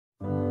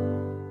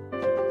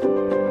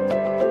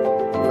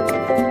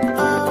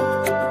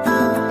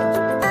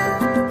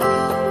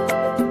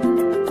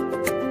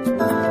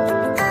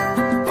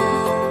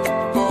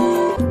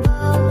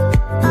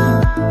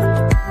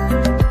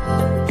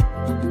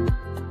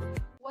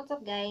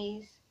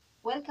guys,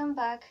 welcome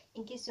back.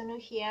 In case you're new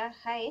here,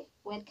 hi,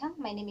 welcome.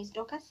 My name is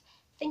Dorcas.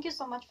 Thank you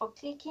so much for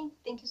clicking.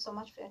 Thank you so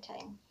much for your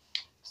time.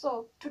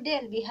 So today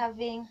I'll be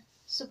having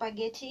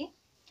spaghetti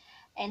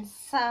and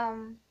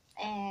some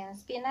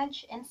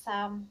spinach and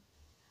some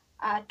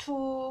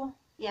two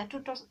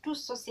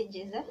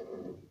sausages.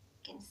 You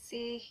can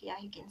see, yeah,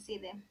 you can see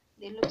them.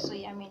 They look so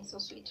yummy and so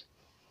sweet.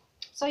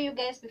 So you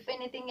guys, before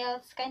anything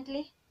else,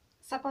 kindly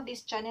support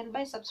this channel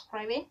by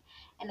subscribing,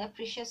 and I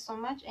appreciate so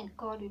much, and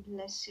God will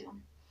bless you.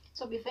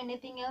 So before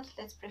anything else,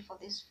 let's pray for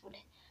this food.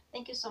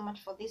 Thank you so much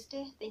for this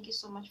day. Thank you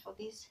so much for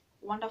this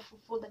wonderful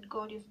food that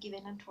God you've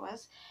given unto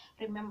us.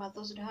 Remember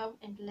those who have,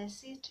 and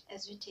bless it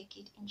as we take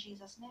it in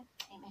Jesus' name.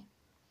 Amen.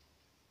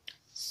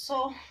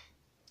 So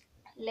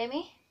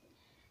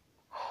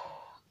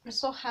I'm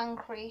so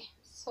hungry,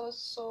 so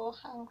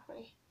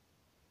hungry.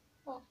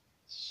 Oh,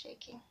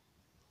 shaking.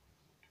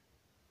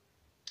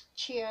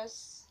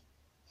 Cheers.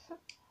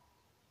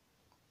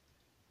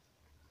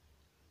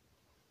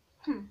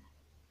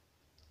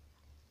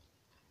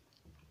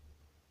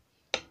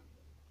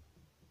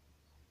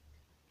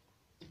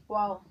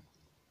 Wow.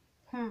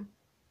 Hmm.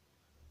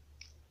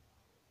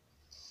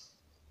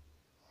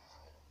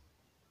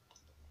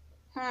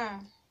 Hmm.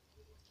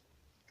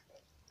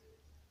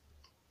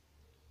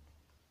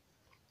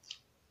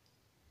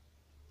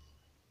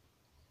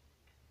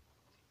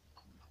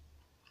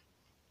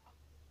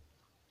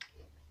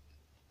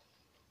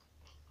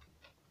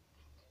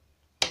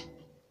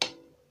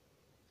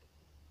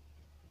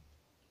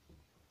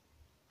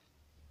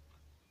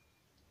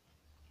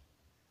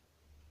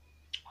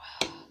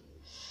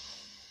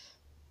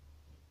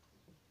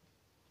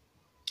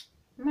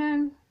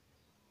 Man.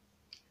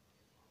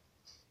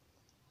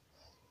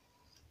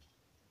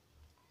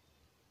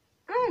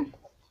 Mm.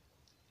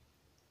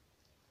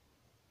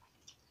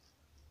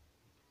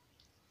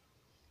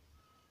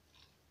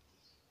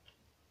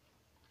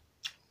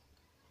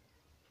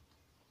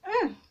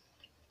 Mm.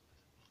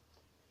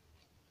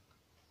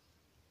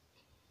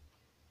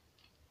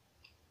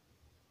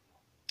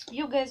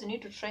 You guys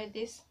need to try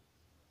this.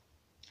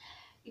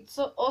 It's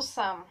so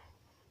awesome.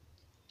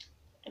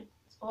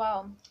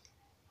 Wow.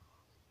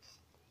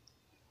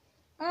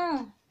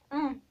 Mm.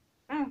 Mm.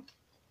 Mm.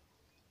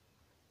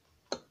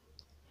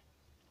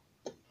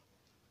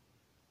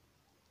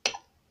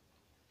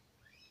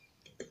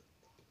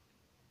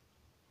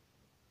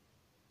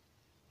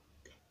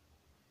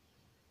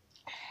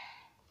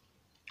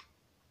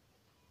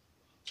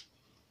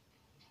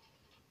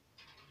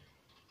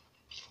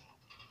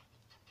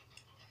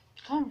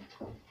 Mm.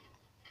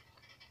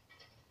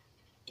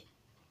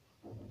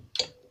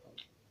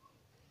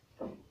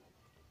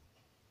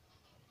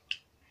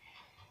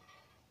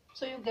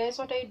 So you guys,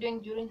 what are you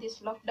doing during this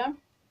lockdown?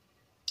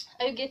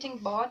 Are you getting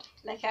bored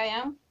like I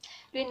am?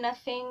 Doing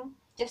nothing,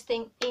 just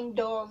staying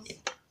indoors?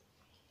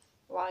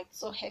 Wow, it's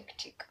so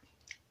hectic.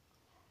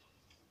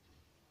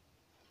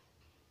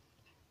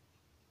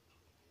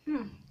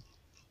 Hmm.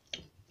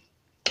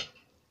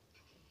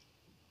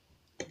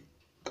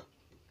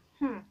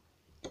 Hmm.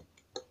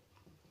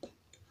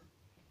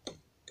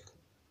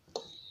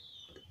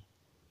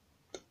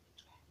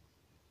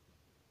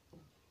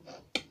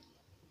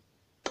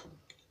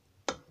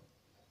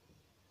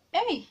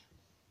 Hey.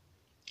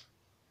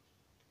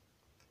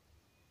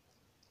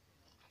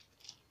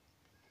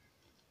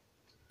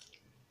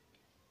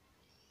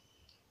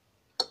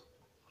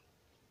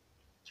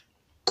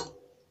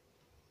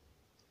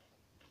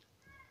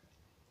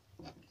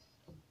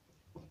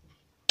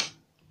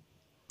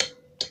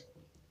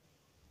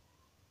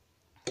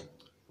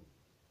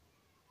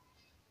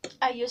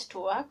 I used to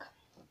work,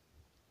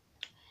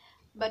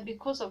 but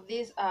because of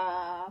this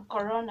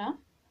corona,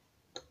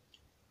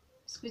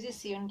 squeezy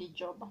siondi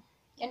job.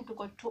 And to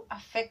got too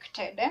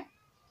affected, eh?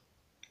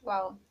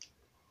 Wow.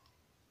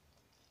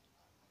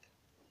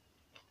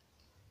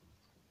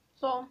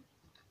 So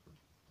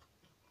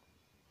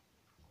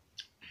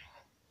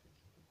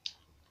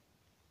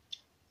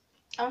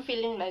I'm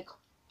feeling like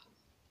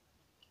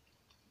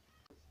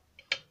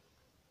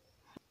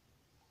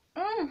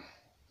mm.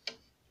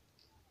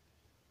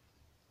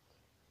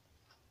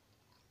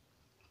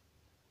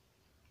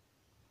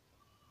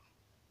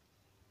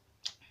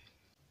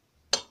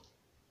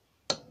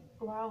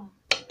 Wow.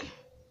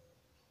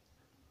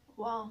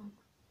 Wow.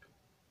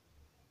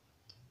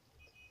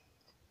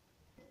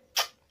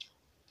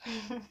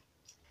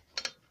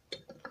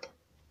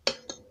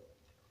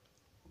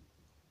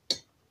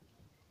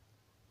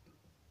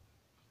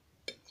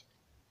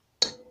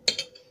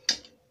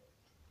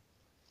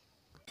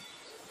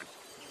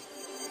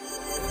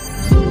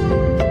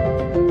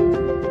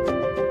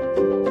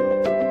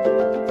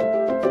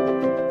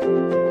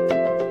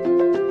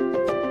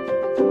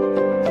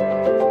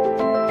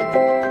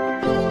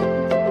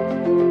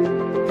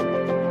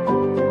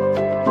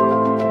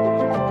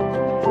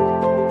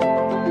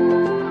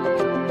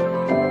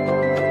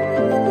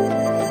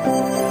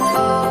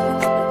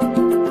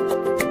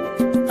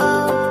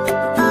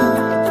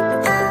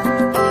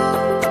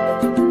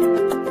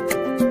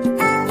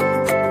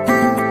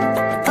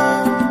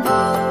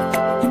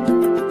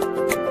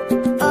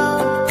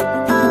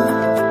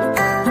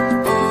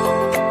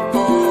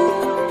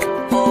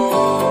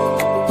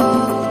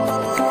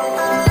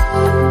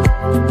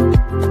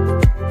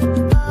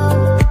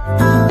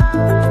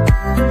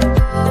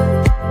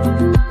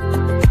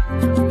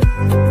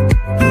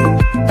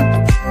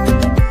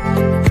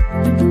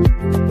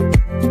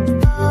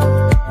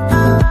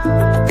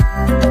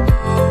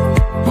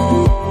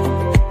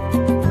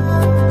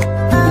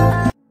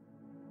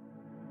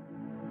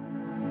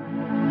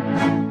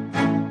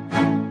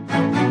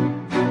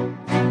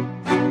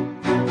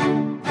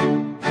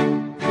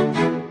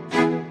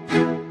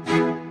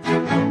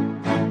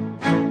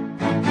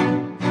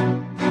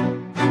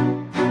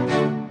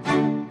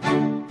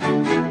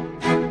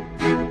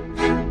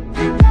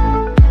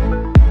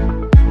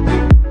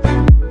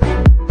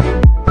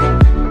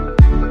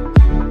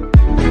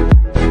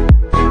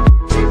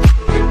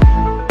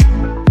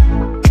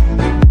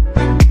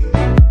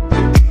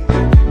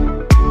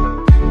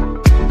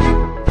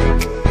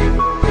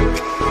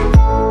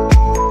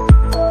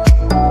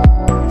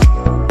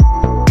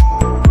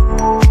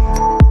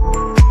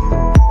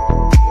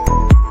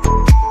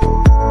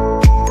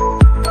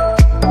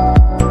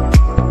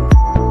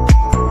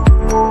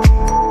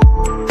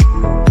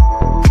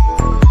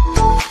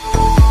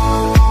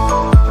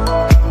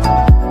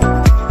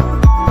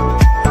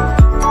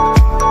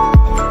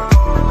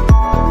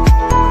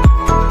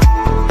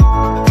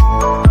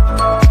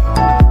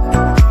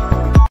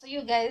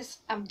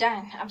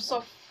 man, I'm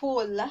so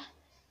full.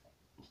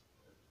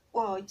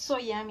 Wow, it's so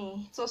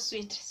yummy, so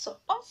sweet, so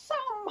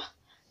awesome.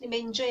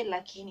 Enjoy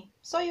lakini.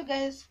 So you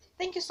guys,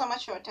 thank you so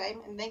much for your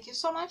time, and thank you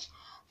so much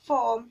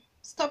for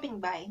stopping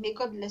by. May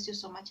God bless you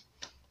so much.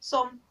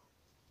 So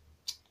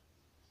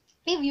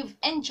if you've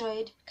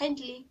enjoyed,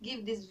 kindly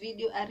give this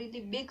video a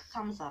really big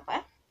thumbs up.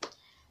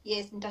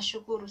 Yes,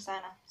 nitashukuru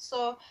sana.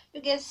 So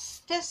you guys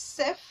stay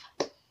safe,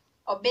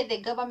 obey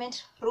the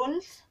government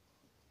rules,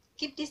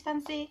 keep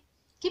distancing,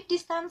 keep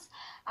distance,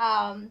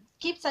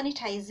 keep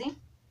sanitizing,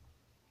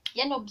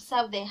 and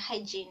observe the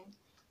hygiene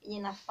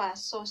in a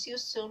fast. So see you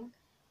soon,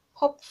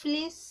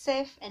 hopefully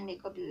safe, and may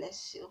God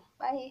bless you.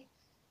 Bye.